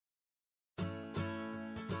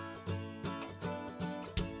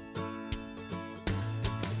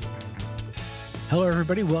Hello,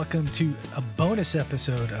 everybody. Welcome to a bonus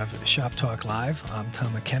episode of Shop Talk Live. I'm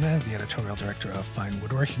Tom McKenna, the editorial director of Fine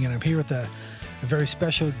Woodworking, and I'm here with a very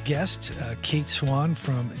special guest, Kate Swann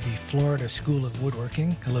from the Florida School of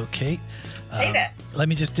Woodworking. Hello, Kate. Hey there. Let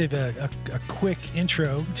me just give a quick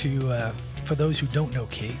intro to for those who don't know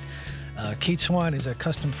Kate. Kate Swann is a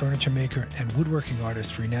custom furniture maker and woodworking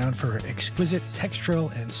artist renowned for her exquisite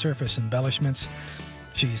textural and surface embellishments.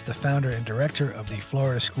 She's the founder and director of the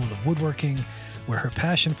Florida School of Woodworking, where her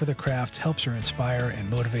passion for the craft helps her inspire and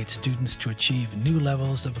motivate students to achieve new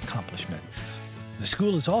levels of accomplishment. The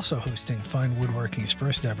school is also hosting Fine Woodworking's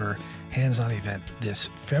first ever hands-on event this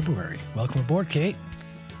February. Welcome aboard, Kate.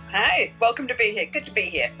 Hi, welcome to be here. Good to be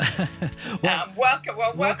here.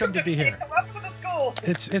 Welcome to be here. Welcome to the school.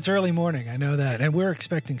 It's early morning, I know that, and we're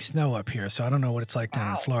expecting snow up here, so I don't know what it's like down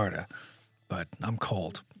in Wow. Florida, but I'm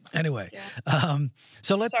cold. Anyway, Yeah.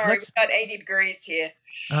 so let's. We've got 80 degrees here.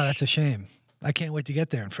 Oh, that's a shame. I can't wait to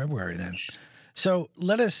get there in February then. So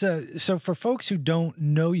let us. So for folks who don't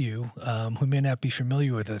know you, who may not be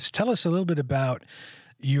familiar with us, tell us a little bit about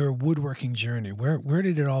your woodworking journey. Where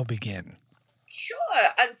did it all begin? Sure.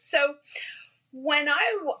 And so when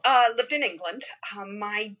I lived in England,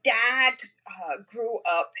 my dad grew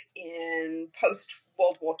up in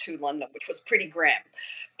post-World War II London, which was pretty grim.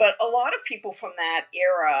 But a lot of people from that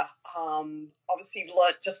era obviously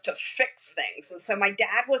learned just to fix things. And so my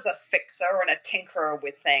dad was a fixer and a tinkerer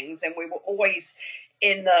with things, and we were always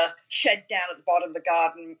in the shed down at the bottom of the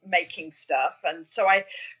garden making stuff. And so I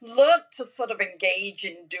learned to sort of engage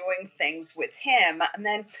in doing things with him. And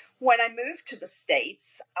then when I moved to the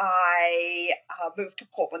States, I moved to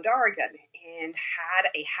Portland, Oregon, and had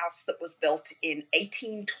a house that was built in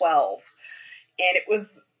 1812. And it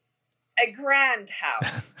was a grand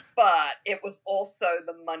house, but it was also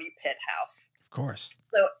the money pit house. Of course.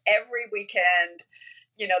 So every weekend,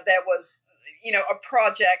 there was, a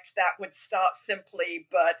project that would start simply,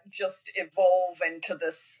 but just evolve into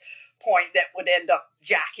this point that would end up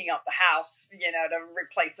jacking up the house, to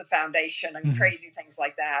replace the foundation and crazy things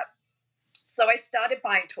like that. So I started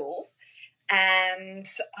buying tools and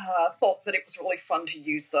thought that it was really fun to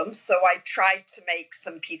use them. So I tried to make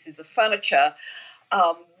some pieces of furniture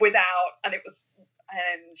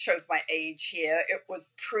and shows my age here, it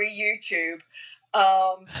was pre-YouTube.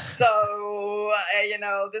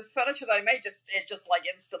 This furniture that I made just like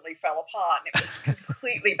instantly fell apart, and it was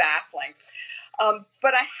completely baffling.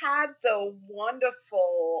 But I had the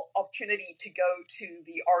wonderful opportunity to go to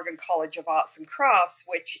the Oregon College of Arts and Crafts,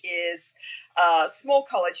 which is a small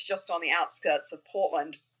college just on the outskirts of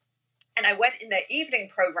Portland. And I went in the evening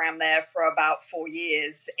program there for about 4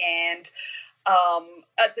 years. And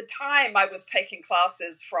at the time, I was taking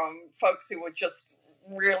classes from folks who were just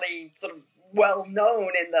really sort of well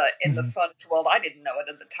known in the furniture world. I didn't know it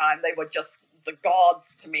at the time. They were just the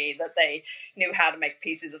gods to me, that they knew how to make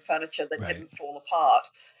pieces of furniture that didn't fall apart.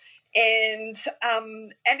 And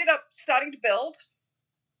ended up starting to build.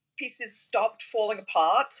 Pieces stopped falling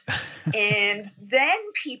apart. And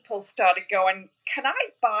then people started going, can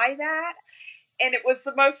I buy that? And it was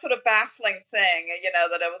the most sort of baffling thing,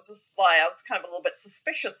 that I was just like, I was kind of a little bit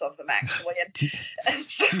suspicious of them, actually. And do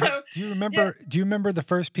you remember? Yeah. Do you remember the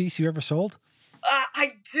first piece you ever sold?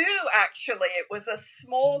 I do, actually. It was a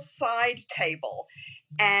small side table,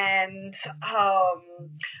 and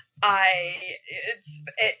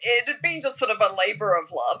it had been just sort of a labor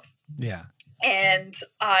of love. Yeah. And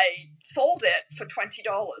I sold it for $20.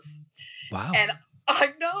 Wow. And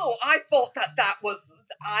I know. I thought that was,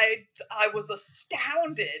 I was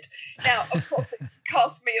astounded. Now, of course, it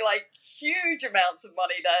cost me like huge amounts of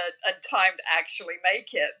money and time to actually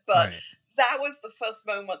make it. But that was the first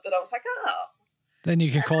moment that I was like, oh. Then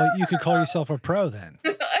you could call yourself a pro then.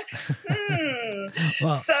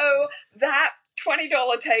 Well, so that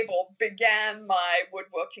 $20 table began my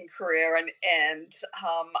woodworking career, and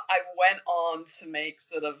I went on to make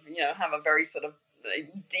sort of, have a very sort of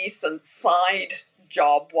decent side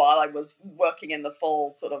job while I was working in the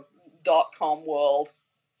full sort of .com world.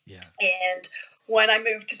 Yeah. And when I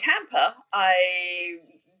moved to Tampa, I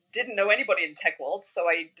didn't know anybody in tech world, so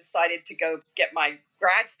I decided to go get my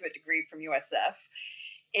graduate degree from USF.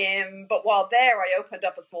 But while there, I opened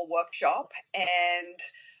up a small workshop, and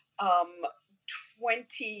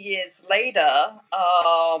 20 years later,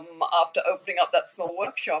 after opening up that small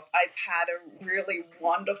workshop, I've had a really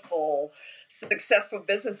wonderful, successful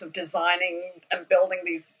business of designing and building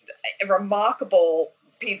these remarkable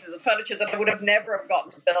pieces of furniture that I would have never have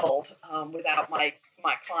gotten to build without my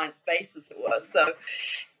client's base, as it were. So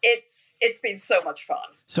it's been so much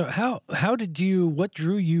fun. So what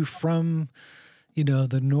drew you from,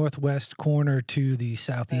 the northwest corner to the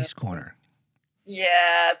southeast corner?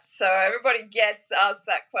 Yeah, so everybody gets asked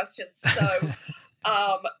that question. So,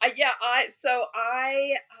 I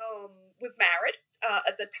was married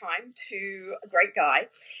at the time to a great guy,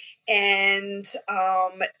 and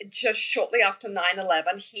just shortly after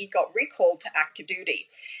 9/11, he got recalled to active duty,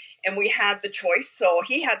 and we had the choice, or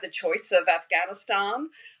he had the choice of Afghanistan,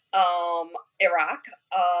 Iraq,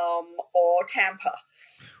 or Tampa.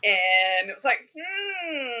 And it was like,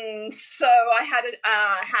 So I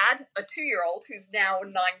had a 2-year-old who's now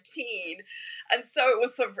 19, and so it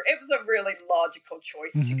was a really logical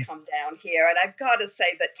choice to come down here. And I've got to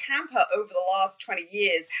say that Tampa, over the last 20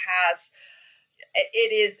 years,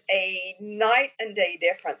 it is a night and day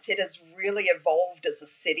difference. It has really evolved as a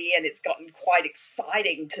city, and it's gotten quite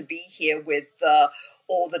exciting to be here with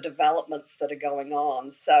all the developments that are going on.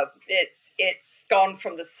 So it's gone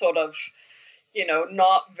from this sort of,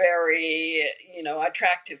 not very,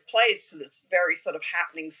 attractive place to this very sort of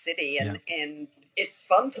happening city, and it's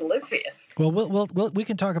fun to live here. Well, we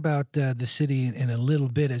can talk about the city in a little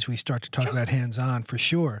bit as we start to talk about hands-on, for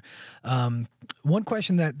sure. One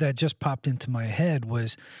question that just popped into my head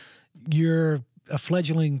was, you're a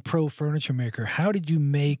fledgling pro furniture maker. How did you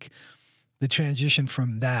make the transition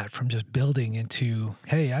from just building into,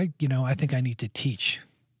 hey, I think I need to teach?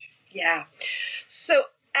 Yeah. So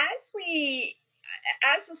as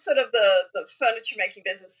the sort of the furniture making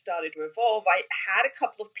business started to evolve, I had a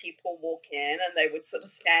couple of people walk in, and they would sort of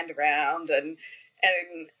stand around, and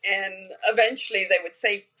eventually they would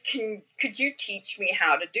say, could you teach me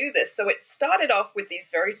how to do this? So it started off with these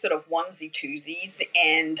very sort of onesie twosies,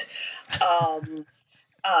 and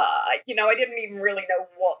I didn't even really know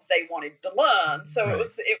what they wanted to learn. So right.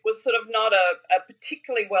 it was sort of not a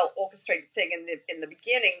particularly well orchestrated thing in the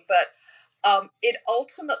beginning, but it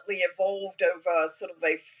ultimately evolved over sort of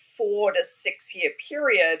a 4 to 6 year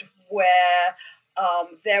period where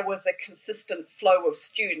there was a consistent flow of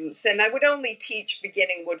students. And I would only teach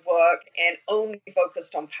beginning woodwork and only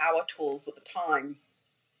focused on power tools at the time.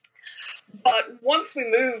 But once we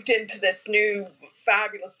moved into this new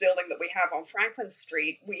fabulous building that we have on Franklin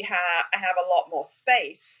Street, I have a lot more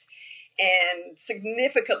space and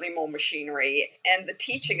significantly more machinery, and the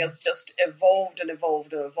teaching has just evolved and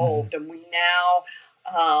evolved and evolved. And we now,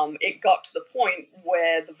 it got to the point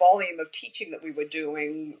where the volume of teaching that we were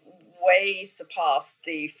doing way surpassed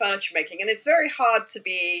the furniture making. And it's very hard to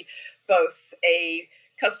be both a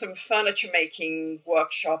custom furniture making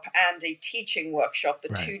workshop and a teaching workshop. The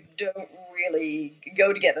right. two don't really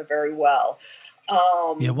go together very well.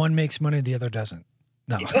 One makes money, the other doesn't.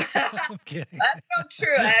 No, I'm kidding. That's not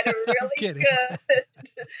true. I had a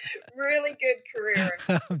really good career.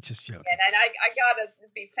 I'm just joking. And I got to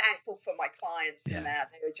be thankful for my clients in that.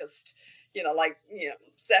 They were just,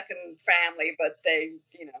 second family, but they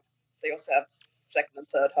also have second and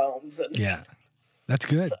third homes. And yeah, that's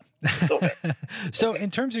good. So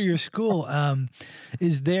in terms of your school,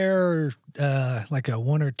 is there like a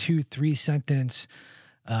 1 or 2, 3 sentence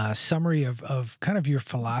summary of kind of your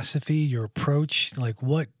philosophy, your approach? Like,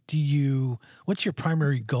 what's your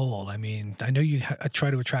primary goal? I mean, I know you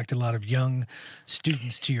try to attract a lot of young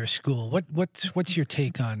students to your school. What's your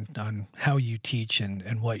take on how you teach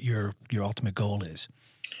and what your ultimate goal is?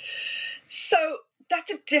 So that's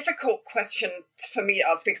a difficult question for me to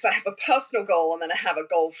ask, because I have a personal goal and then I have a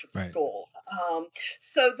goal for the right. school.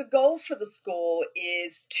 So the goal for the school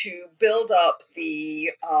is to build up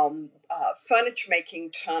the furniture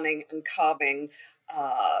making, turning, and carving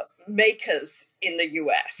makers in the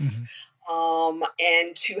U.S.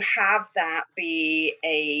 And to have that be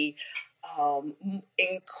a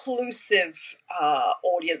inclusive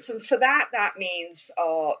audience. And for that means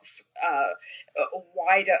a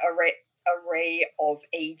wider array of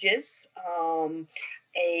ages,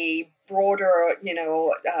 a broader,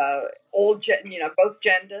 both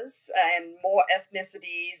genders and more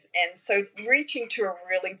ethnicities. And so reaching to a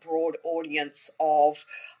really broad audience of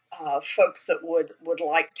folks that would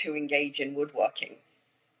like to engage in woodworking.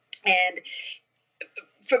 And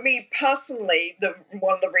for me personally,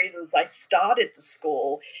 one of the reasons I started the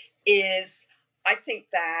school is I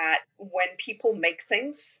think that when people make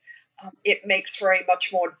things, it makes for a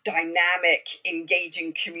much more dynamic,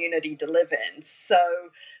 engaging community to live in. So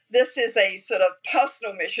this is a sort of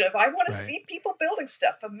personal mission of I want to see people building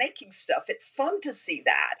stuff and making stuff. It's fun to see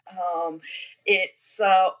that. It's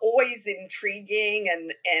always intriguing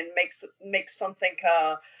and makes something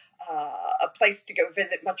a place to go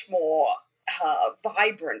visit much more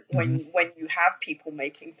vibrant when you have people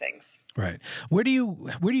making things. Right. Where do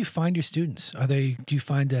you find your students? Do you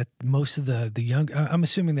find that most of the young, I'm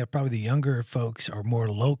assuming that probably the younger folks are more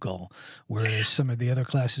local, whereas some of the other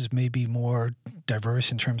classes may be more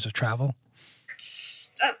diverse in terms of travel?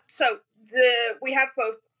 So we have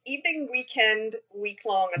both evening, weekend,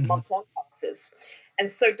 week-long, and month-long classes. And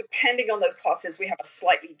so depending on those classes, we have a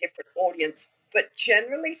slightly different audience. But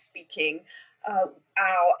generally speaking, our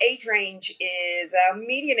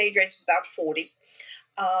median age range is about 40.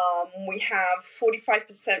 We have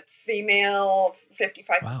 45% female,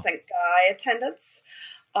 55% guy attendance.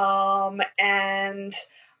 And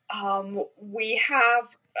we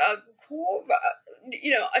have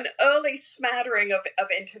an early smattering of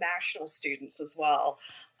international students as well,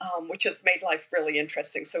 which has made life really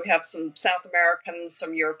interesting. So we have some South Americans,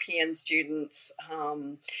 some European students,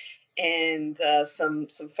 and some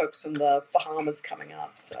folks from the Bahamas coming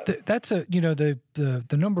up. So that's the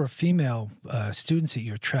number of female students that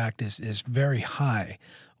you attract is very high.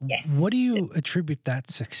 Yes. What do you attribute that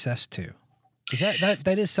success to? Because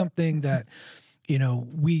that is something that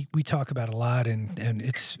we talk about a lot, and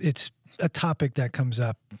it's a topic that comes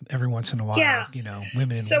up every once in a while. Yeah.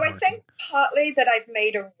 Women. So I think partly that I've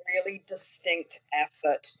made a really distinct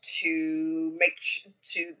effort to make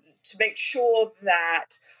sure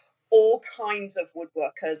that all kinds of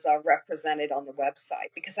woodworkers are represented on the website,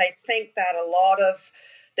 because I think that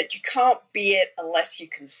that you can't be it unless you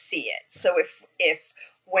can see it. So if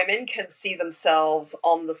women can see themselves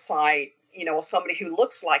on the site, or somebody who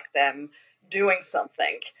looks like them doing a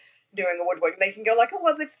woodworking, they can go like, oh,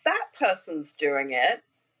 well, if that person's doing it,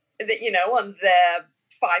 and they're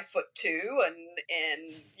 5'2" and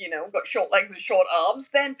got short legs and short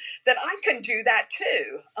arms, then I can do that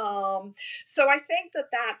too. So I think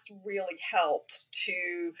that that's really helped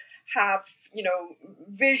to have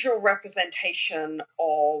visual representation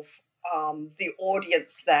of the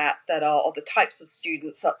audience that are, or the types of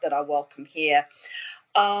students that are welcome here.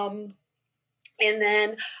 And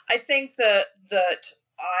then I think that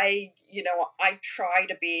I try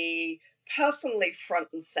to be personally front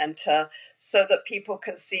and center so that people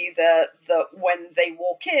can see that when they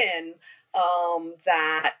walk in,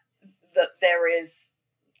 that there is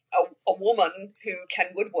a woman who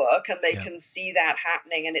can woodwork, and they can see that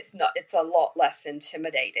happening, and it's a lot less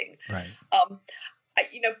intimidating. Right.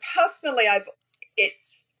 Personally, I've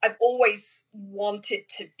always wanted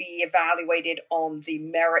to be evaluated on the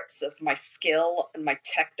merits of my skill and my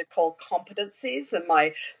technical competencies and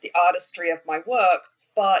the artistry of my work.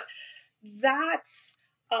 But that's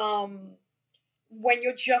when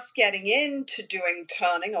you're just getting into doing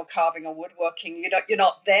turning or carving or woodworking, you're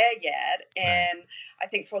not there yet. And I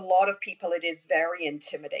think for a lot of people, it is very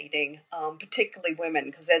intimidating, particularly women,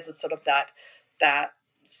 because there's a sort of that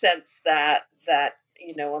sense that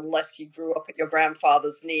unless you grew up at your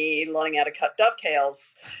grandfather's knee learning how to cut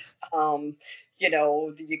dovetails,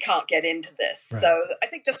 you can't get into this. Right. So I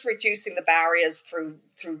think just reducing the barriers through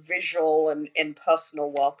visual and personal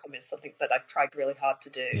welcome is something that I've tried really hard to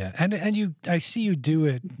do. Yeah, and I see you do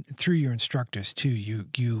it through your instructors too.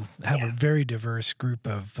 You have a very diverse group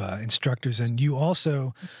of instructors, and you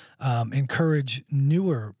also encourage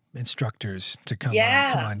newer instructors to come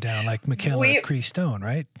on down, like Michaela Cree-Stone,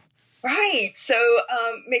 right? Right. So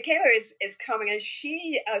Michaela is coming, and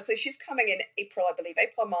she's coming in April, I believe,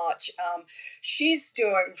 April, March. She's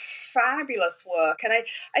doing fabulous work. And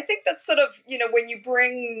I think that sort of, when you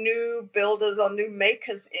bring new builders or new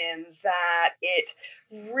makers in, that it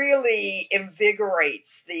really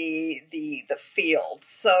invigorates the field.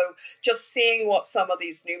 So just seeing what some of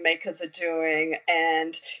these new makers are doing,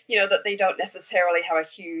 and, that they don't necessarily have a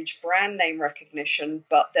huge brand name recognition,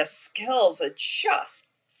 but their skills are just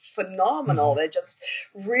phenomenal. They're just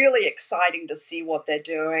really exciting to see what they're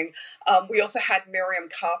doing. We also had Miriam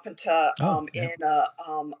Carpenter in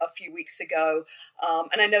a few weeks ago,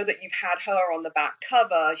 and I know that you've had her on the back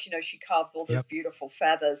cover. She carves all those beautiful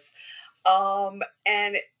feathers, and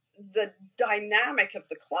the dynamic of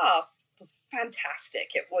the class was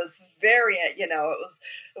fantastic. It was very, it was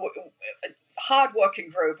a hard-working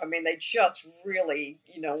group. I mean, they just really,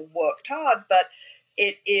 worked hard, but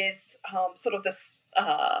it is sort of this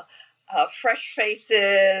fresh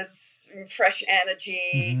faces, fresh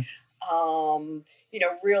energy,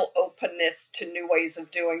 real openness to new ways of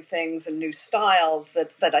doing things and new styles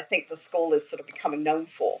that I think the school is sort of becoming known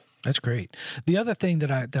for. That's great. The other thing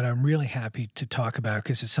that I'm really happy to talk about,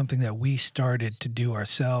 because it's something that we started to do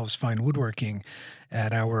ourselves, Fine Woodworking,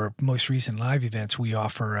 at our most recent live events, we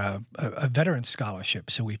offer a veteran scholarship.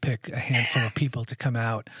 So we pick a handful of people to come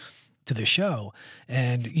out to the show,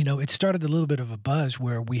 and it started a little bit of a buzz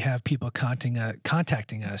where we have people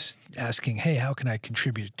contacting us asking, hey, how can I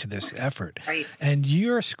contribute to this effort? Right. And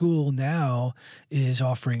your school now is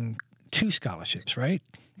offering 2 scholarships, right?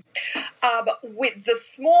 With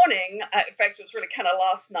this morning, in fact, it was really kind of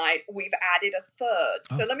last night, we've added a third.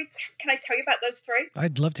 So can I tell you about those three?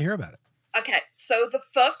 I'd love to hear about it. Okay, so the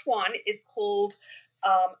first one is called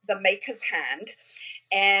The Maker's Hand,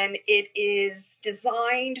 and it is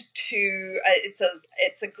designed to,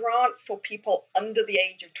 it's a grant for people under the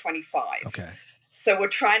age of 25. Okay. So we're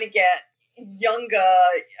trying to get a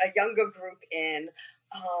younger group in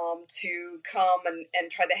to come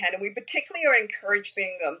and try their hand. And we particularly are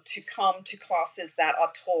encouraging them to come to classes that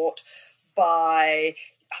are taught by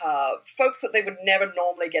folks that they would never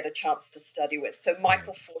normally get a chance to study with. So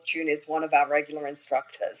Michael Fortune is one of our regular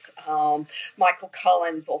instructors. Michael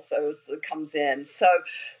Collins also comes in. So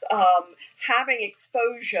having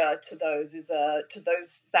exposure to those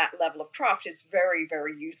that level of craft is very,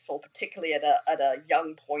 very useful, particularly at a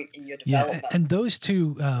young point in your development. Yeah, and those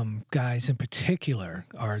two guys in particular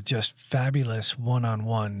are just fabulous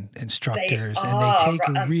one-on-one instructors, and they take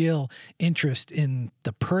a real interest in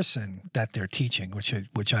the person that they're teaching, which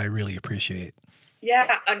I really appreciate.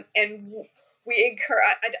 Yeah, and we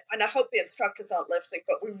encourage, and I hope the instructors aren't listening,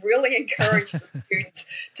 but we really encourage the students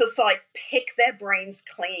to pick their brains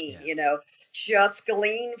clean, just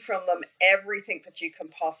glean from them everything that you can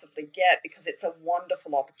possibly get, because it's a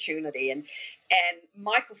wonderful opportunity. And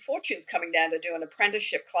Michael Fortune's coming down to do an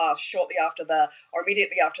apprenticeship class shortly after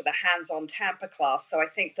immediately after the hands-on Tampa class. So I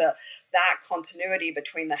think that continuity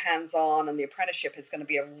between the hands-on and the apprenticeship is going to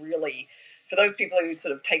be for those people who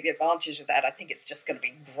sort of take the advantage of that, I think it's just going to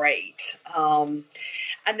be great. And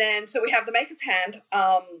then, so we have the Maker's Hand.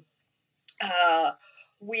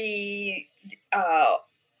 We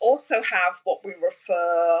also have what we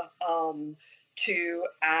refer to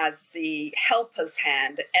as the Helper's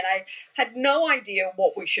Hand. And I had no idea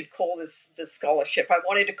what we should call this scholarship. I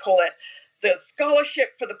wanted to call it the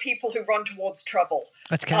Scholarship for the People Who Run Towards Trouble.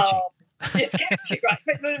 That's catchy. It's catchy, right?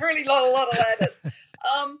 It's a really lot of letters.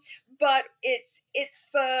 But it's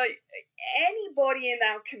for anybody in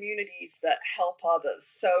our communities that help others.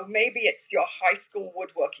 So maybe it's your high school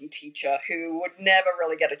woodworking teacher who would never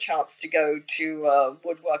really get a chance to go to a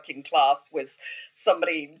woodworking class with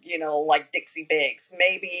somebody, like Dixie Biggs.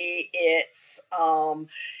 Maybe it's,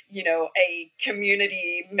 a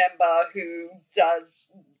community member who does,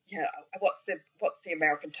 what's the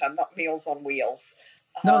American term? Not Meals on Wheels.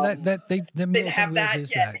 No, the Meals on Wheels is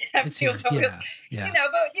that. It's Meals on Wheels. Yeah.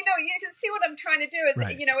 But you can see what I'm trying to do is,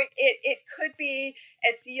 right. It could be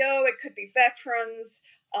SEO, it could be veterans.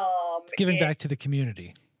 It's giving back to the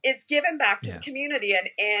community. It's given back to the community,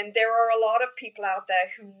 and there are a lot of people out there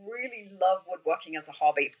who really love woodworking as a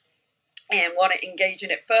hobby and want to engage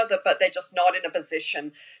in it further, but they're just not in a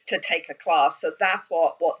position to take a class. So that's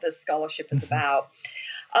what this scholarship is about.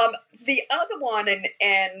 The other one,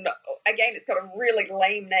 and again, it's got a really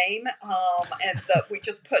lame name, and that we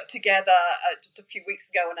just put together just a few weeks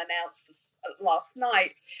ago and announced this last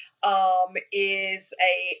night, is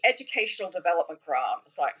a educational development grant.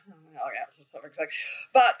 It's like, this is so exciting.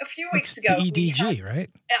 But a few weeks ago, the EDG, right?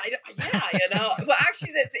 Yeah, well,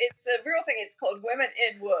 actually, it's a real thing. It's called Women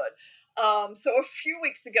in Wood. So a few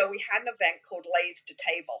weeks ago, we had an event called Lathe to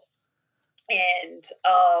Table. And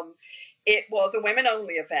it was a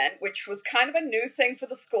women-only event, which was kind of a new thing for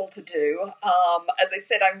the school to do. As I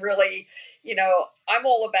said, I'm really, I'm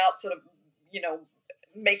all about sort of,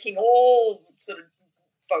 making all sort of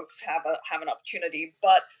folks have an opportunity.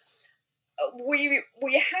 But we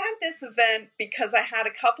had this event because I had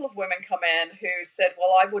a couple of women come in who said,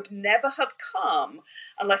 well, I would never have come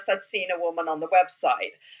unless I'd seen a woman on the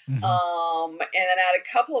website. Mm-hmm. And then I had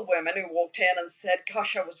a couple of women who walked in and said,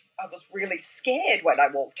 gosh, I was really scared when I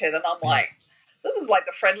walked in. And I'm like, this is like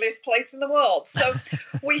the friendliest place in the world. So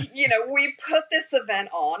we put this event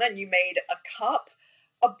on, and you made a cup,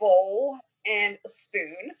 a bowl, and a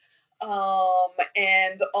spoon.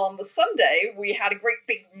 And on the Sunday, we had a great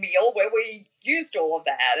big meal where we used all of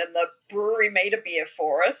that, and the brewery made a beer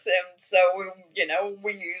for us. And so,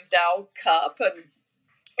 we used our cup, and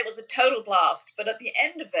it was a total blast. But at the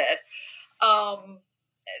end of it,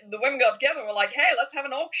 the women got together and were like, hey, let's have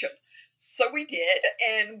an auction. So we did,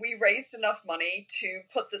 and we raised enough money to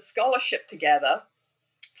put the scholarship together.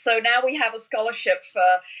 So now we have a scholarship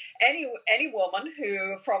for any woman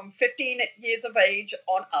who, from 15 years of age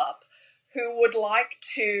on up, who would like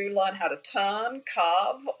to learn how to turn,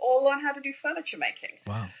 carve, or learn how to do furniture making.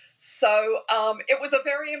 Wow. So it was a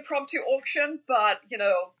very impromptu auction, but,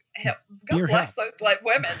 God bless those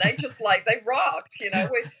women. They just they rocked,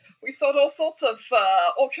 We sold all sorts of,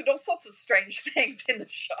 auctioned all sorts of strange things in the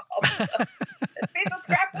shop. A piece of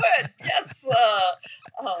scrap wood, yes.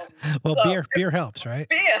 Well, beer helps, right?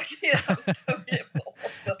 Beer, it was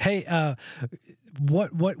awesome. Hey,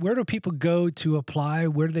 where do people go to apply?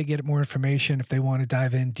 Where do they get more information if they want to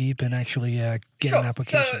dive in deep and actually get an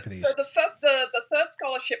application for these? So the third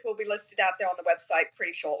scholarship will be listed out there on the website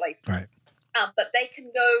pretty shortly. Right. But they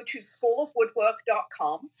can go to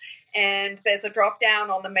schoolofwoodwork.com, and there's a drop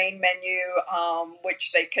down on the main menu,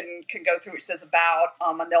 which they can go through, which says about,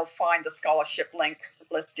 and they'll find the scholarship link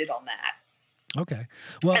listed on that. Okay.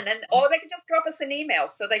 Well, and then, or they can just drop us an email.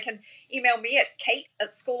 So they can email me at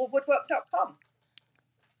kate@schoolofwoodwork.com.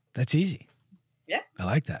 That's easy. Yeah. I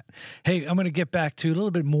like that. Hey, I'm going to get back to a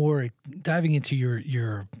little bit more diving into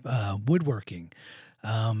your woodworking.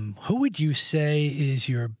 Who would you say is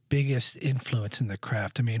your biggest influence in the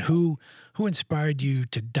craft? I mean, who inspired you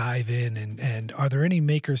to dive in, and are there any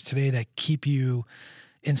makers today that keep you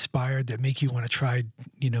inspired, that make you want to try,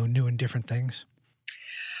 new and different things?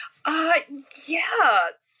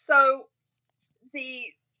 Yeah. So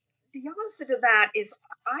the answer to that is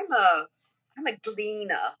I'm a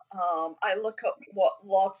gleaner. I look at what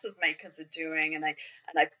lots of makers are doing, and I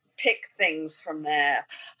pick things from there.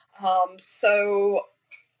 A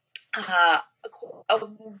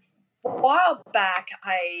while back,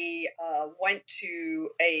 I went to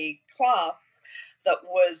a class that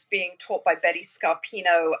was being taught by Betty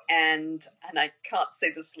Scarpino and I can't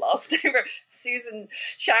say this last name, Susan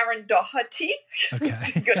Sharon Doherty. Okay.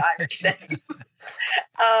 It's a good Irish name.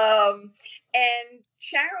 And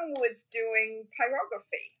Sharon was doing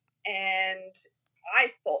pyrography, and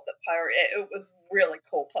I thought that it was really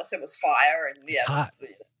cool. Plus, it was fire, and it's hot.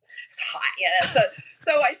 It's hot, yeah. So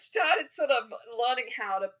I started sort of learning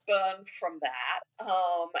how to burn from that,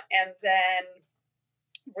 and then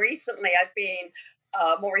I've been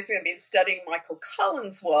studying Michael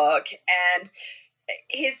Cullen's work, and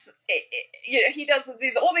he does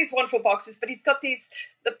all these wonderful boxes, but he's got the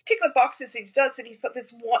particular boxes he does, and he's got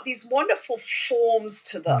these wonderful forms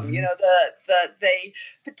to them. Mm-hmm. They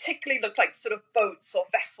particularly look like sort of boats or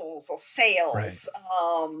vessels or sails. Right.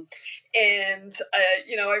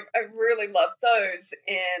 I really love those.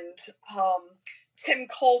 And Tim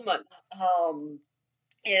Coleman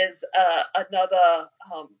is another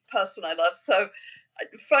person I love. So,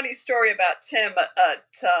 funny story about Tim at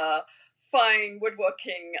Fine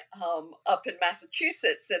Woodworking up in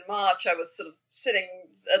Massachusetts in March. I was sort of sitting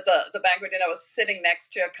at the banquet, and I was sitting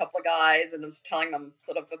next to a couple of guys, and I was telling them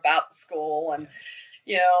sort of about the school, and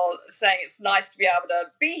saying it's nice to be able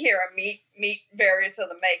to be here and meet various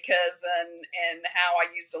other makers, and how I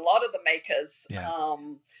used a lot of the makers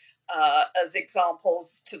as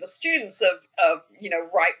examples to the students of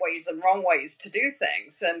right ways and wrong ways to do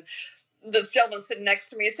things. And this gentleman sitting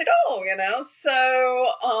next to me said,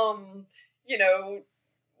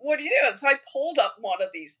 what do you do? And so I pulled up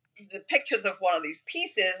the pictures of one of these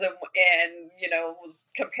pieces, and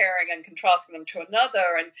was comparing and contrasting them to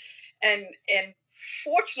another. And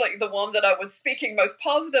fortunately, the one that I was speaking most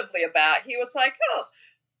positively about, he was like, I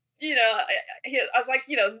was like,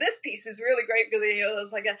 this piece is really great because I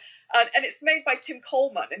was like, and it's made by Tim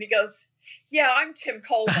Coleman. And he goes, yeah, I'm Tim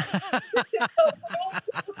Coleman.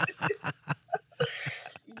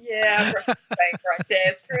 Yeah, right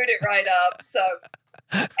there, screwed it right up. So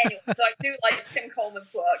anyway, so I do like Tim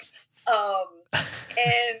Coleman's work.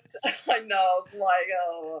 And I know, I was like,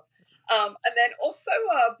 and then also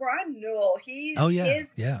Brian Newell, his work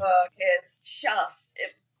is just,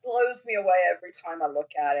 it blows me away every time I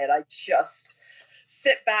look at it. I just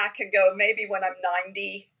sit back and go, maybe when I'm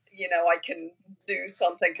 90, I can do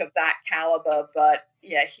something of that caliber. But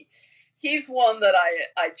yeah, he's one that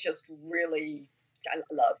I just really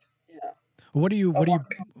love. Yeah. What are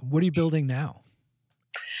you building now?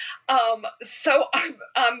 So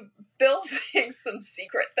I'm building some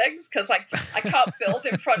secret things, because I can't build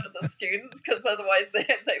in front of the students, because otherwise they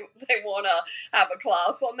want to have a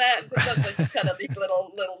class on that, and sometimes I just kind of need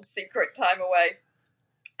little secret time away.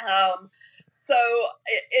 So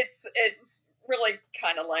it's really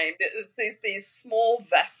kind of lame. It's these small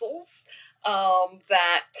vessels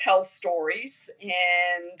that tell stories,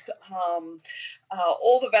 and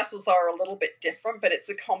all the vessels are a little bit different, but it's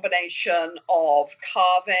a combination of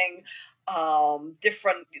carving,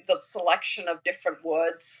 the selection of different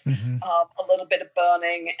woods, mm-hmm. A little bit of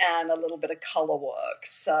burning, and a little bit of color work.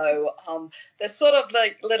 So they're sort of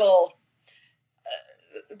like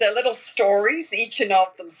they're little stories, each and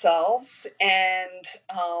of themselves, and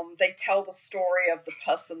they tell the story of the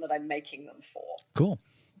person that I'm making them for. Cool.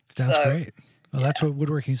 Sounds great. Well, that's what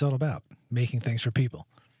woodworking is all about, making things for people.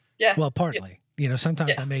 Yeah. Well, partly.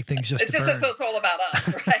 Sometimes I make things just to burn. It's all about us,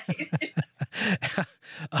 right?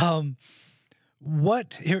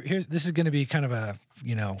 Here's this is going to be kind of a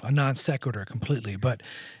non sequitur completely, but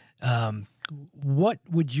what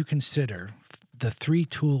would you consider the 3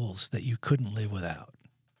 tools that you couldn't live without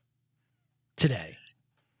today.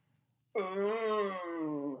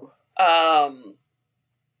 Ooh.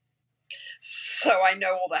 So I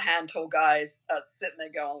know all the hand tool guys sitting there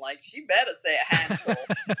going like, she better say a hand tool.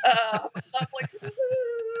 I'm like,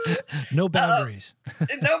 no boundaries.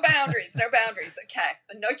 No boundaries. Okay.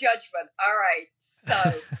 No judgment. All right. So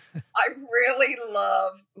I really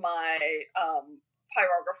love my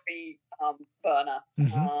pyrography burner.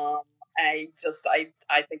 Mm-hmm. I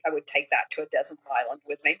think I would take that to a desert island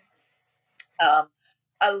with me. I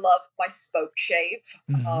love my spoke shave.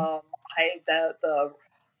 Mm-hmm.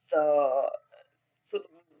 The sort of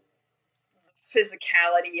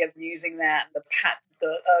physicality of using that, and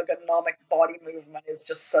the ergonomic body movement is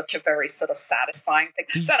just such a very sort of satisfying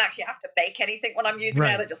thing. Don't actually have to make anything when I'm using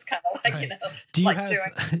it. I just kind of like, do you like have,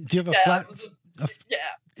 doing. Do you have a flat?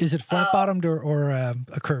 Is it flat bottomed or a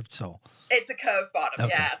curved sole? It's a curved bottom.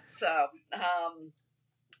 Okay. Yeah. So.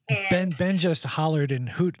 Ben just hollered and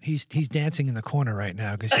hoot. He's dancing in the corner right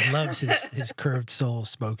now because he loves his curved sole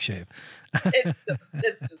spoke shave. It's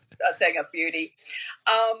just a thing of beauty.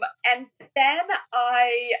 And then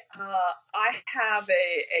I have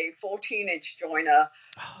a 14-inch joiner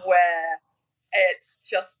where it's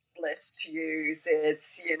just bliss to use.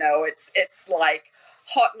 It's it's like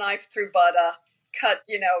hot knife through butter. Cut,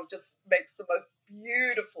 just makes the most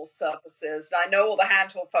beautiful surfaces. And I know all the hand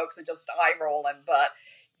tool folks are just eye rolling, but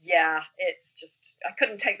yeah, it's just, I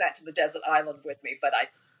couldn't take that to the desert island with me, but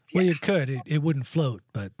Well, you could. It wouldn't float,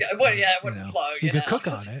 but it wouldn't float. You could cook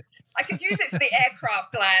on it. I could use it for the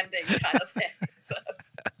aircraft landing kind of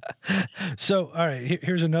thing. So, all right,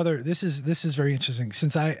 here's another. This is very interesting.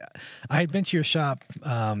 Since I had been to your shop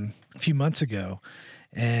a few months ago,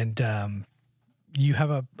 and you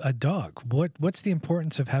have a dog. What's the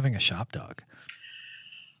importance of having a shop dog?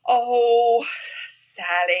 Oh,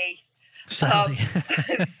 Sally. Sally.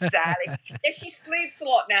 Sally. Yeah, she sleeps a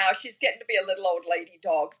lot now. She's getting to be a little old lady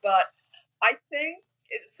dog, but I think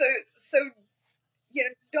so.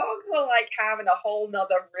 Dogs are like having a whole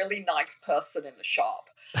nother really nice person in the shop,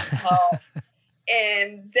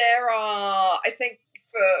 and there are. I think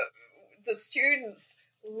for the students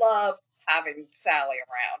love having Sally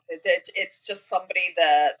around. It's just somebody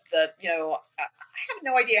that I have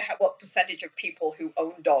no idea what percentage of people who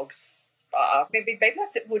own dogs. Maybe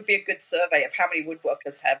that would be a good survey of how many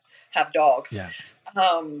woodworkers have dogs. Yeah.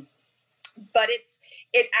 But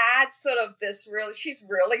it adds sort of this she's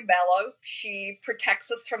really mellow. She protects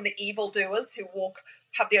us from the evildoers who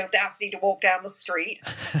have the audacity to walk down the street.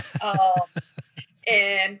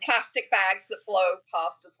 And plastic bags that blow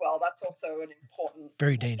past as well. That's also an important.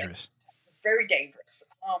 Very dangerous. Very dangerous.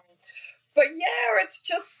 But yeah, it's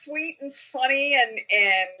just sweet and funny, and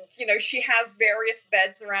she has various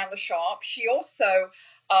beds around the shop. She also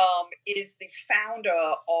is the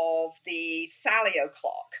founder of the Salio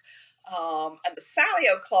clock, and the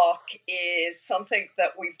Salio clock is something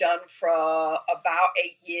that we've done for about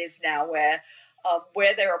 8 years now, where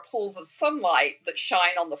there are pools of sunlight that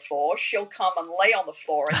shine on the floor, she'll come and lay on the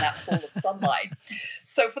floor in that pool of sunlight.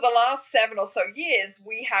 So for the last 7 or so years,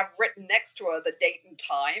 we have written next to her the date and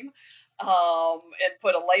time. And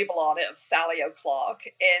put a label on it of Sally O'Clock.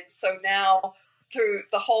 And so now through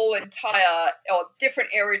the whole entire or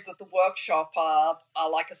different areas of the workshop are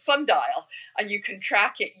like a sundial, and you can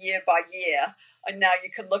track it year by year. And now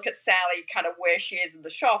you can look at Sally kind of where she is in the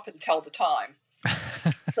shop and tell the time.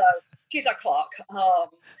 So she's our clock. So I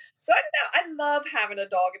don't know. I love having a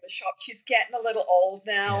dog in the shop. She's getting a little old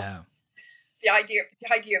now. Yeah. The idea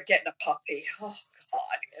of getting a puppy. Oh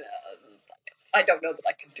God, it's like, I don't know that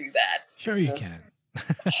I can do that. Sure you can.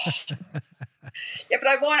 Yeah, but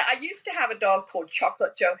I used to have a dog called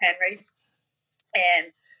Chocolate Joe Henry,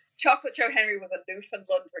 and Chocolate Joe Henry was a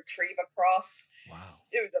Newfoundland Retriever cross. Wow.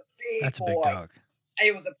 It was a big That's boy. A big dog.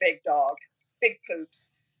 It was a big dog. Big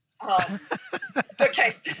poops.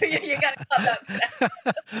 Okay, you got to cut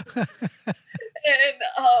that. And,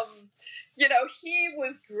 he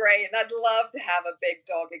was great, and I'd love to have a big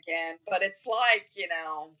dog again, but it's like,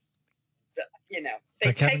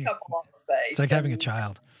 they take up a lot of space. It's like having a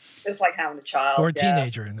child. It's like having a child. Or a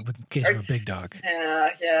teenager in the case of a big dog.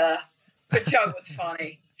 Yeah. But Joe was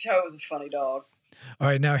funny. Joe was a funny dog. All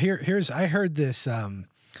right, now I heard this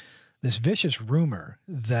this vicious rumor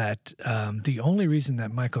that the only reason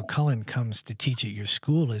that Michael Cullen comes to teach at your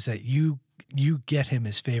school is that you get him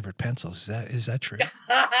his favorite pencils. Is that true?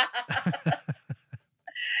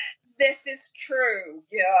 This is true.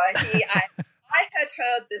 I had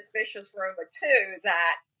heard this vicious rumor too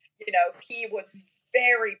that he was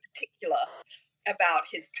very particular about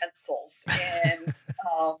his pencils and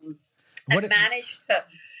managed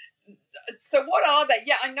So what are they?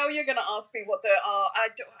 Yeah, I know you're going to ask me what they are.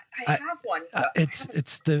 I have one.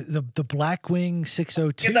 It's the Blackwing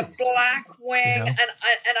 602. The Blackwing, You know?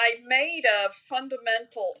 and I made a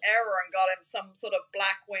fundamental error and got him some sort of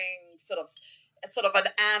Blackwing sort of an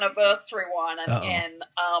anniversary one, and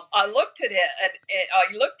I looked at it, and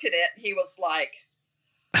he was like,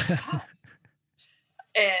 oh.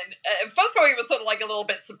 And first of all, he was sort of like a little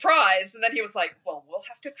bit surprised, and then he was like, "Well, we'll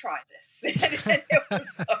have to try this." And it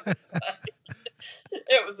was so funny.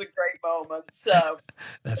 It was a great moment. So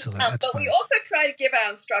that's but funny. we also try to give our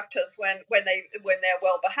instructors when they're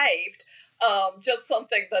well behaved, just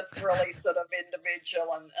something that's really sort of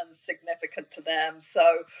individual and significant to them.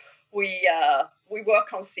 So we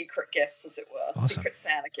work on secret gifts, as it were, Awesome. Secret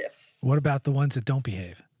Santa gifts. What about the ones that don't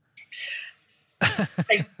behave?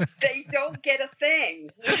 They don't get a thing.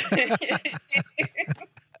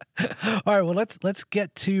 All right. Well, let's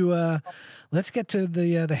get to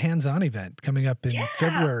the hands-on event coming up in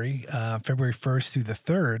February 1st through the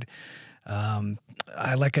 3rd.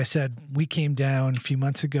 Like I said, we came down a few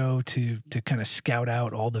months ago to kind of scout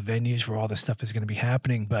out all the venues where all this stuff is going to be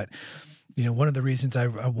happening, but. You know, one of the reasons I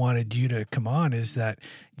wanted you to come on is that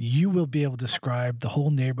you will be able to describe the whole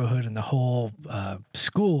neighborhood and the whole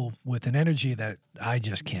school with an energy that I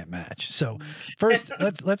just can't match. So first,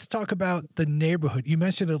 let's talk about the neighborhood. You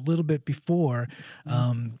mentioned it a little bit before.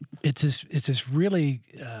 It's this really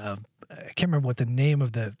I can't remember what the name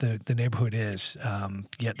of the neighborhood is.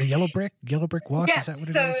 The Yellow Brick Walk. Yeah, Is that what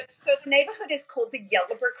it is? So the neighborhood is called the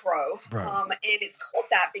Yellow Brick Row. Right. And it's called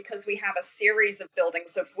that because we have a series of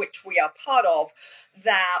buildings of which we are part of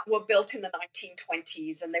that were built in the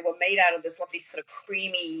 1920s, and they were made out of this lovely sort of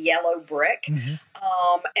creamy yellow brick.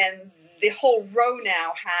 Mm-hmm. And the whole row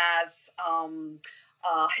now has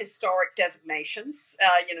historic designations.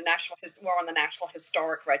 We're on the National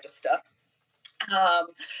Historic Register.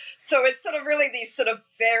 So it's sort of really these sort of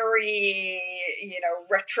very,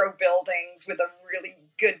 retro buildings with a really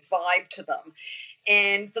good vibe to them.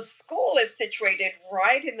 And the school is situated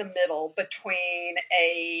right in the middle between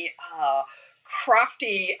a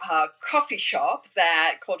crafty coffee shop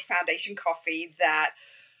called Foundation Coffee that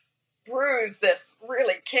brews this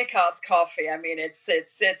really kick-ass coffee. I mean, it's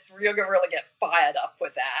you're gonna really get fired up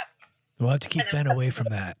with that. We'll have to keep Ben away from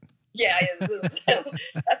that. Yeah, that's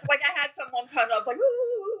like I had some one time and I was like,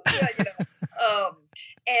 ooh,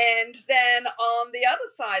 and then on the other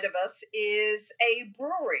side of us is a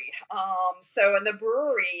brewery. And the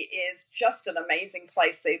brewery is just an amazing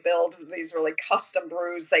place. They build these really custom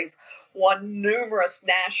brews. They've won numerous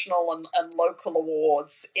national and local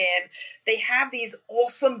awards, and they have these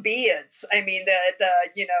awesome beards. I mean, they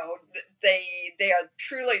are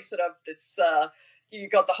truly sort of this. You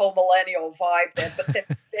got the whole millennial vibe there, but they're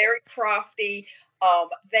very crafty.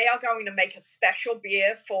 They are going to make a special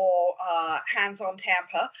beer for Hands on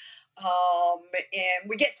Tampa, and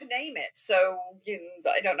we get to name it. So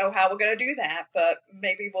I don't know how we're going to do that, but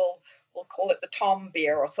maybe we'll call it the Tom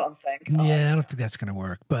beer or something. Yeah, I don't think that's going to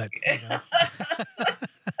work, but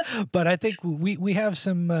but I think we have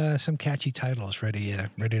some catchy titles ready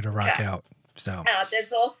to rock out. So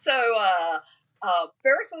there's also.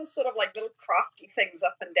 Very sort of like little crafty things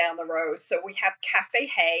up and down the road. So we have Cafe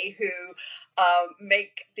Hay, who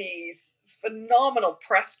make these phenomenal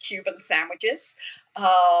pressed Cuban sandwiches,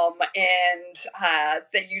 and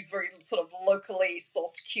they use very sort of locally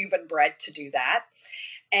sourced Cuban bread to do that.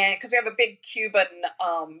 And because we have a big Cuban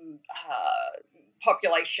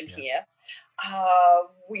population here.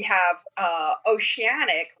 We have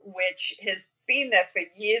Oceanic, which has been there for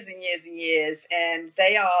years and years and years, and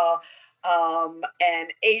they are an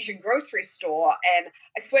Asian grocery store. And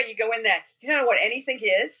I swear, you go in there, you don't know what anything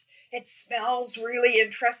is. It smells really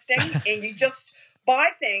interesting, and you just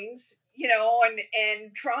buy things,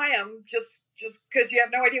 and try them just because you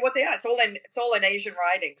have no idea what they are. It's all in Asian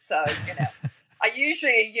writing, so I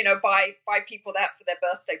usually buy people that for their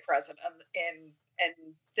birthday present, and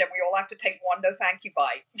then we all have to take one no thank you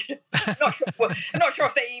bite. I'm not sure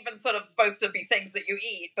if they're even sort of supposed to be things that you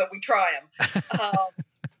eat, but we try them.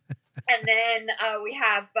 And then we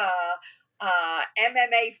have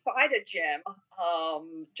MMA Fighter Gym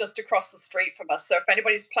just across the street from us. So if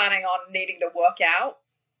anybody's planning on needing to work out,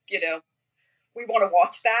 we want to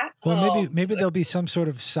watch that. Well, maybe there'll be some sort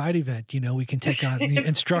of side event. We can take on the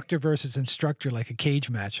instructor versus instructor, like a cage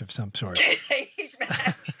match of some sort. Cage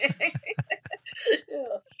match.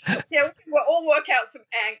 Yeah, we'll all work out some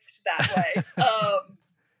angst that way.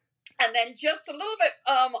 And then just a little bit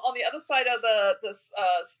on the other side of the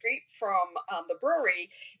street from the brewery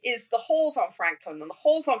is the Halls on Franklin. And the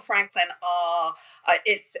Halls on Franklin are,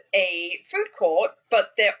 it's a food court,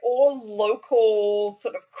 but they're all local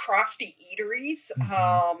sort of crafty eateries.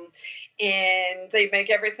 And they make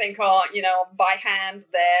everything, by hand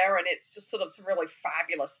there. And it's just sort of some really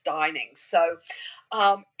fabulous dining. So it's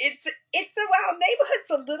our neighborhood's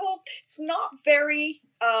a little, it's not very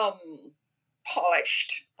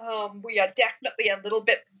polished. We are definitely a little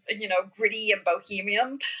bit, gritty and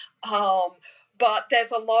bohemian. But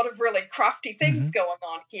there's a lot of really crafty things going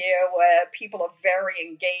on here where people are very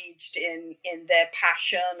engaged in their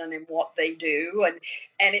passion and in what they do.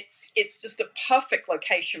 And it's just a perfect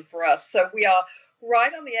location for us. So we are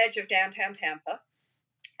right on the edge of downtown Tampa.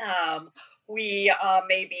 We are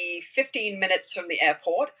maybe 15 minutes from the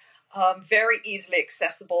airport. Very easily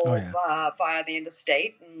accessible via the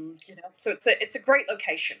interstate, and so it's a great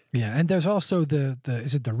location. Yeah, and there's also the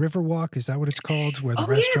is it the Riverwalk? Is that what it's called? Where the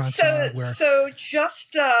restaurants are? So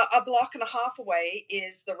just a block and a half away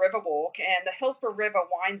is the Riverwalk, and the Hillsborough River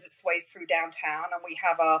winds its way through downtown, and we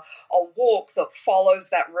have a walk that follows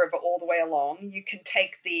that river all the way along. You can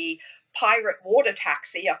take the pirate water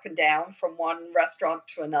taxi up and down from one restaurant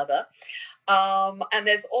to another, and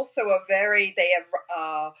there's also they have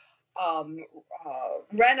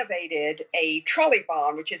renovated a trolley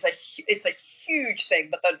barn, which is it's a huge thing.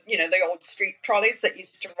 But the old street trolleys that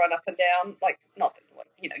used to run up and down, like not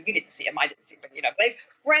you didn't see them, I didn't see them, but they've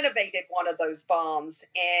renovated one of those barns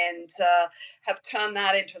and have turned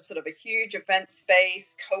that into sort of a huge event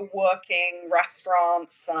space, co-working,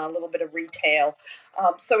 restaurants, a little bit of retail.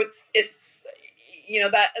 So it's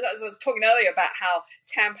that, as I was talking earlier about how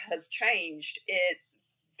Tampa has changed, it's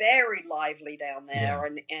very lively down there,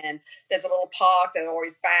 and there's a little park. There are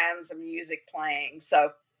always bands and music playing,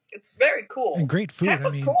 so it's very cool. And great food.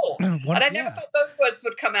 Tampa's cool, and I never thought those words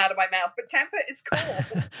would come out of my mouth. But Tampa is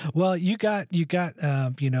cool. Well, you got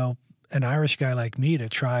an Irish guy like me to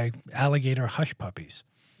try alligator hush puppies.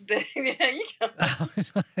 There you go.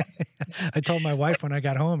 I told my wife when I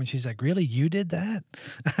got home, and she's like, "Really, you did that?"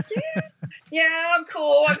 Yeah, I'm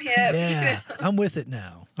cool. I'm hip. Yeah, I'm with it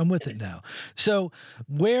now. So,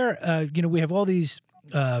 where we have all these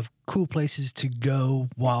cool places to go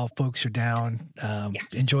while folks are down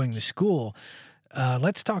enjoying the school.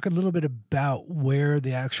 Let's talk a little bit about where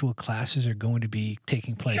the actual classes are going to be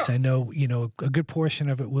taking place. Sure. I know, a good portion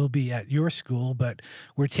of it will be at your school, but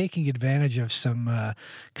we're taking advantage of some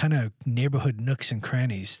kind of neighborhood nooks and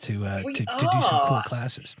crannies to do some cool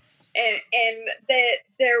classes. And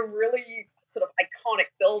they're really sort of iconic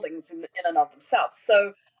buildings in and of themselves.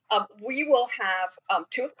 So we will have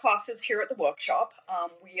 2 classes here at the workshop.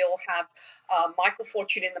 We'll have Michael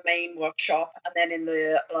Fortune in the main workshop, and then in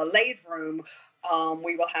the lathe room,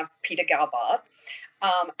 we will have Peter Galbard.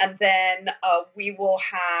 And then we will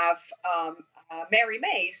have Mary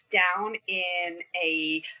Mays down at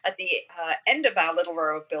the end of our little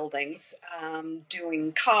row of buildings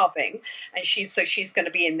doing carving, and she's going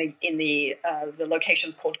to be in the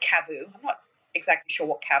locations called Cavu. I'm not exactly sure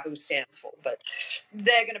what Cavu stands for, but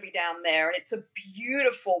they're going to be down there, and it's a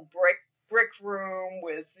beautiful brick room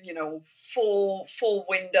with full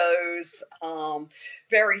windows,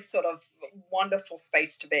 very sort of wonderful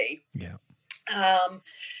space to be. Yeah.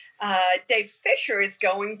 Dave Fisher is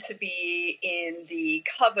going to be in the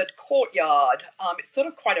covered courtyard. It's sort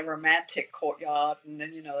of quite a romantic courtyard, and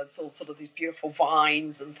then it's all sort of these beautiful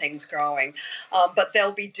vines and things growing. But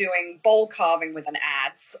they'll be doing bowl carving with an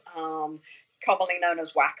adze, commonly known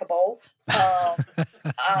as whack-a-bowl,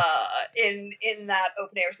 in that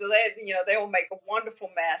open area. So they will make a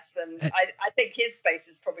wonderful mess, and I think his space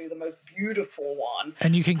is probably the most beautiful one.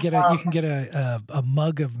 And you can get a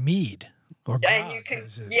mug of mead. Or grog, and you can,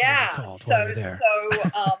 so we'll have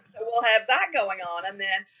that going on, and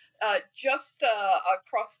then just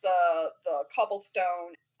across the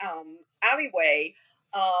cobblestone alleyway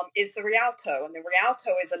is the Rialto, and the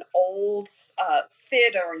Rialto is an old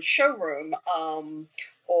theater and showroom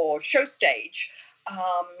or show stage,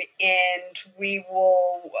 and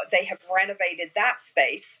they have renovated that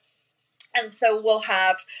space. And so we'll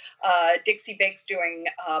have Dixie Biggs doing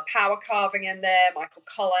power carving in there, Michael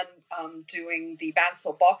Cullen doing the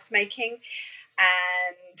bandsaw box making,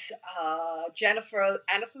 and Jennifer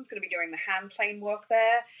Anderson's going to be doing the hand plane work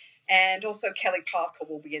there, and also Kelly Parker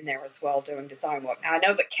will be in there as well doing design work. Now, I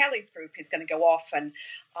know that Kelly's group is going to go off and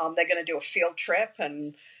they're going to do a field trip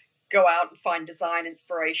and go out and find design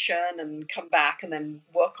inspiration and come back and then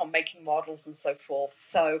work on making models and so forth.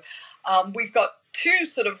 So we've got 2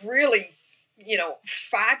 sort of really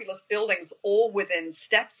fabulous buildings all within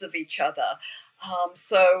steps of each other.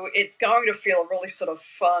 So it's going to feel a really sort of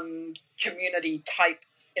fun community type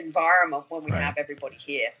environment when we have everybody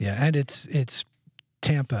here. Yeah, and it's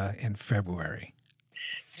Tampa in February.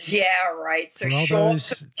 Yeah, right. So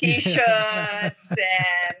shorts, T-shirts,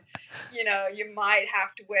 and you might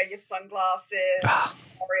have to wear your sunglasses.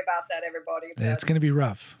 Sorry about that, everybody. Yeah, it's going to be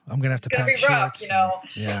rough. I'm going to have to pack shorts. It's going to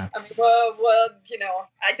be rough, Yeah. I mean, well,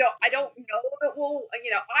 I don't know that we'll.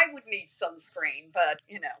 I would need sunscreen, but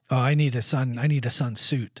Oh, I need a sun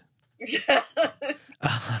suit.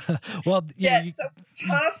 Well, it's a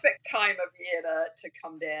perfect time of year to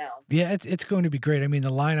come down. Yeah, it's going to be great. I mean, the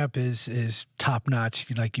lineup is top notch.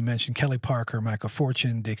 Like you mentioned, Kelly Parker, Michael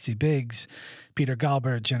Fortune, Dixie Biggs, Peter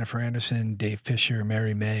Galbert, Jennifer Anderson, Dave Fisher,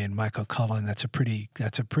 Mary May, and Michael Cullen. That's a pretty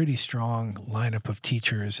strong lineup of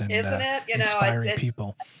teachers and isn't it? Inspiring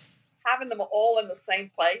people. Having them all in the same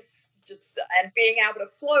place, and being able to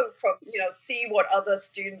flow from, see what other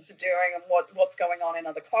students are doing and what's going on in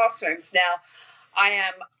other classrooms. Now,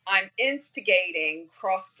 I'm instigating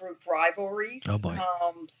cross-group rivalries. Oh boy!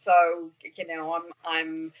 So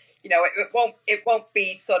I'm it won't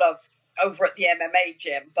be sort of over at the MMA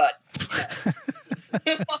gym, but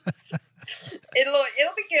it'll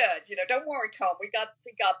be good. Don't worry, Tom. We got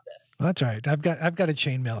this. That's right. I've got a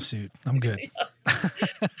chainmail suit. I'm good.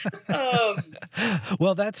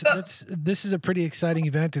 Well, this is a pretty exciting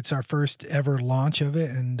event. It's our first ever launch of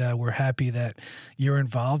it, and we're happy that you're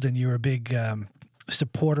involved and you're a big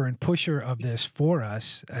supporter and pusher of this for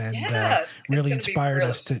us, and really inspired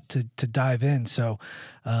us to dive in. So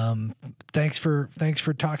thanks for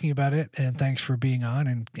talking about it, and thanks for being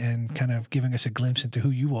on and kind of giving us a glimpse into who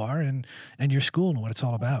you are and your school and what it's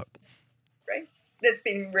all about. Great. It's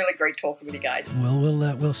been really great talking with you guys. Well,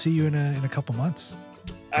 we'll see you in a couple months.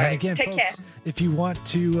 All right. Again, take folks, care. If you want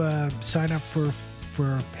to sign up for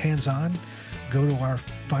hands-on, go to our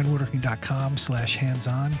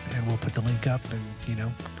finewoodworking.com/hands-on, and we'll put the link up and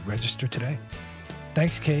register today.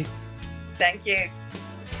 Thanks, Kate. Thank you.